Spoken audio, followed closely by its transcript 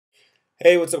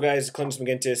Hey, what's up, guys?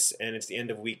 Clintus.tv, and it's the end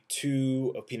of week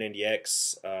 2 of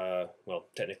P90X. Well,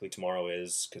 technically tomorrow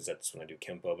is, because that's when I do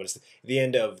Kempo, but it's the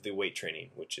end of the weight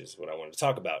training, which is what I wanted to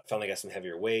talk about. Finally got some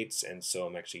heavier weights, and so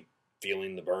I'm actually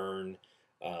feeling the burn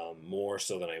more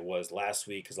so than I was last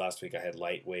week, because last week I had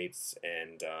light weights,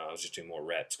 and I was just doing more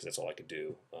reps, because that's all I could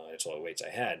do. That's all the weights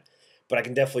I had. But I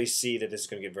can definitely see that this is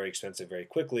going to get very expensive very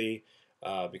quickly,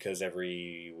 because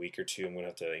every week or two I'm going to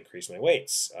have to increase my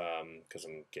weights because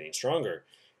I'm getting stronger.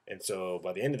 And so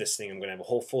by the end of this thing, I'm going to have a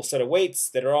whole full set of weights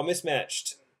that are all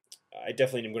mismatched. I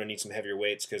definitely am going to need some heavier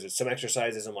weights because at some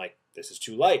exercises I'm like, this is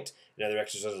too light. And other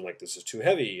exercises I'm like, this is too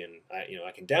heavy. And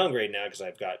I can downgrade now because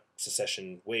I've got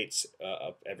succession weights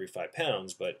up every 5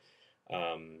 pounds, but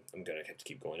I'm going to have to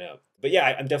keep going up. But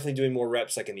yeah, I'm definitely doing more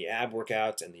reps like in the ab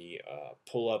workouts and the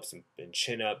pull-ups and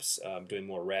chin-ups. I'm doing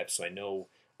more reps, so I know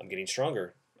I'm getting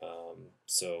stronger.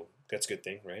 So that's a good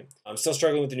thing, right? I'm still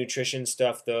struggling with the nutrition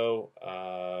stuff, though.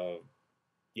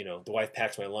 The wife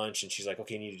packs my lunch, and she's like,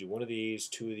 okay, you need to do one of these,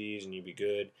 2 of these, and you'll be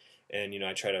good. And,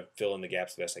 I try to fill in the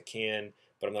gaps the best I can,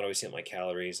 but I'm not always hitting my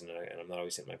calories, and I'm not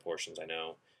always hitting my portions, I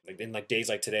know. In days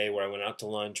like today where I went out to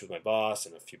lunch with my boss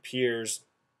and a few peers,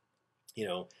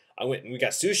 I went and we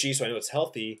got sushi, so I know it's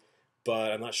healthy,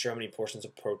 but I'm not sure how many portions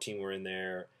of protein were in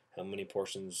there, how many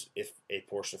portions, if a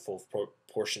full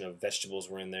portion of vegetables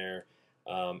were in there,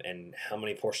 and how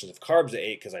many portions of carbs I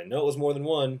ate, because I know it was more than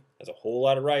one. There's a whole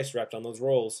lot of rice wrapped on those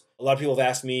rolls. A lot of people have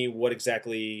asked me what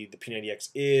exactly the P90X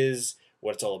is,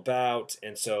 what it's all about,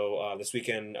 and so this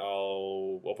weekend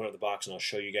I'll open up the box and I'll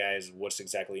show you guys what's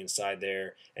exactly inside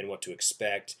there and what to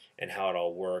expect and how it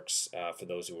all works for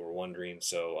those who were wondering.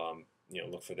 So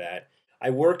look for that. I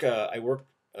work a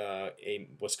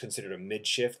what's considered a mid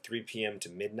shift. 3 p.m. to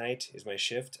midnight is my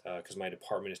shift because my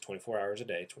department is 24 hours a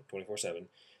day, 24/7.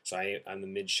 So I'm the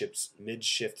mid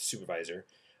shift supervisor.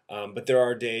 But there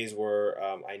are days where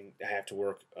I have to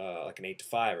work like an 8 to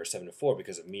 5 or 7 to 4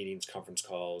 because of meetings, conference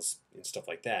calls, and stuff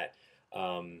like that.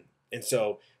 And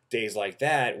so days like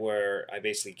that where I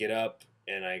basically get up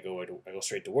and I go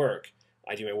straight to work.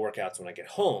 I do my workouts when I get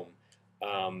home.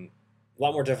 A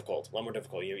lot more difficult. A lot more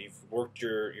difficult. You've worked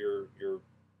your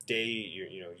day.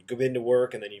 You go into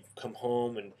work and then you come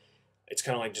home and it's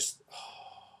kind of like just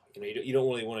you don't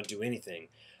really want to do anything.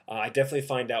 I definitely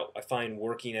I find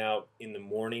working out in the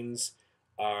mornings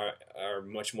are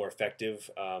much more effective.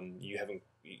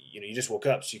 You just woke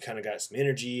up, so you kind of got some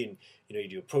energy, and you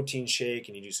do a protein shake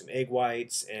and you do some egg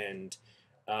whites, and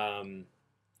then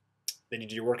you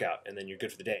do your workout, and then you're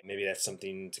good for the day. Maybe that's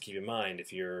something to keep in mind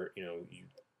if you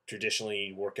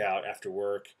traditionally work out after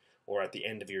work or at the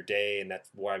end of your day, and that's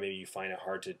why maybe you find it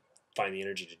hard to find the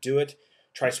energy to do it.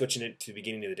 Try switching it to the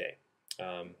beginning of the day.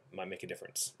 Might make a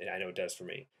difference, and I know it does for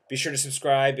me. Be sure to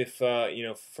subscribe if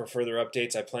for further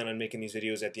updates. I plan on making these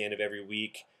videos at the end of every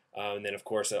week, and then of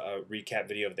course a recap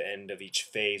video of the end of each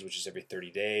phase, which is every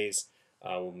 30 days.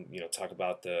 We'll talk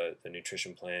about the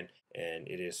nutrition plan, and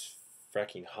it is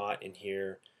freaking hot in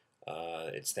here.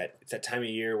 It's that time of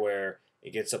year where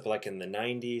it gets up like in the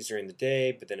 90s during the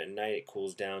day, but then at night it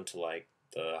cools down to like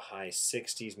the high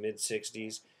 60s, mid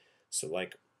 60s. So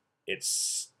like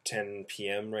it's 10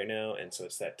 p.m. right now, and so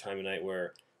it's that time of night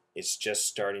where it's just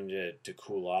starting to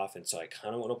cool off, and so I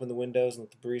kind of want to open the windows and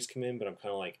let the breeze come in, but I'm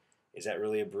kind of like, is that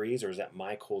really a breeze or is that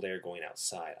my cold air going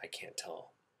outside? I can't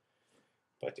tell.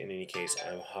 But in any case,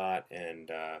 I'm hot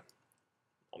and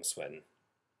I'm sweating.